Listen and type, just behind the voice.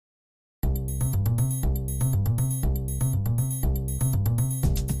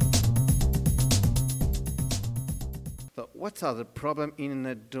What are the problems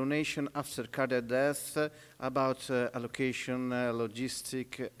in donation after cardiac death about allocation,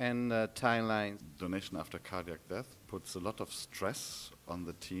 logistic and timelines? Donation after cardiac death puts a lot of stress on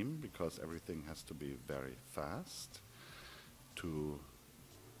the team because everything has to be very fast to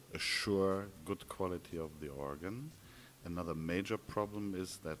assure good quality of the organ. Another major problem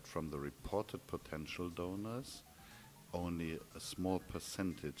is that from the reported potential donors, only a small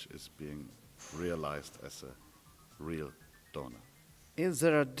percentage is being realized as a real donor. Is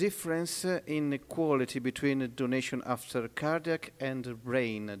there a difference in quality between a donation after cardiac and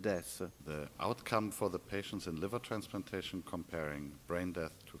brain death? The outcome for the patients in liver transplantation comparing brain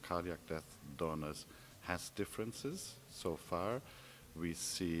death to cardiac death donors has differences. So far, we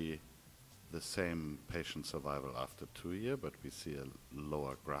see the same patient survival after 2 years, but we see a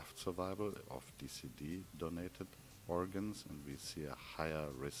lower graft survival of DCD donated organs, and we see a higher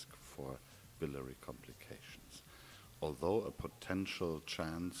risk for biliary complications. Although a potential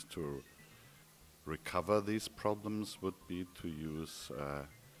chance to recover these problems would be to use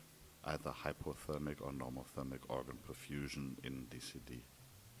either hypothermic or normothermic organ perfusion in DCD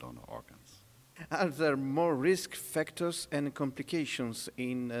donor organs. Are there more risk factors and complications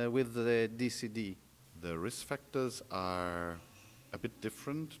with the DCD? The risk factors are a bit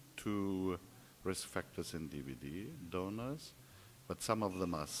different to risk factors in DBD donors, but some of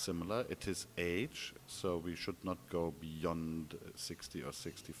them are similar. It is age, so we should not go beyond 60 or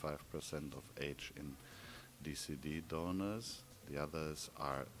 65% of age in DCD donors. The others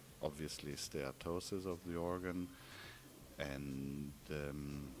are obviously steatosis of the organ and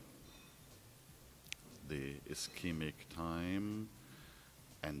the ischemic time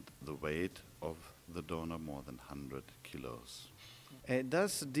and the weight of the donor more than 100 kilos.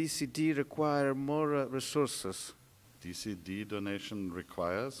 Does DCD require more resources? DCD donation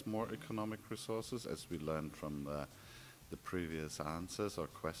requires more economic resources, as we learned from the previous answers or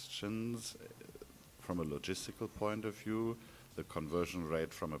questions. From a logistical point of view, the conversion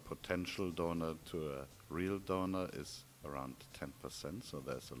rate from a potential donor to a real donor is around 10%, so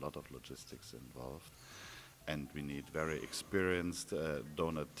there's a lot of logistics involved. And we need very experienced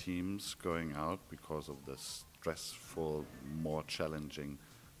donor teams going out because of the stressful, more challenging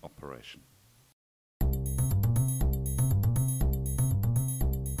operation.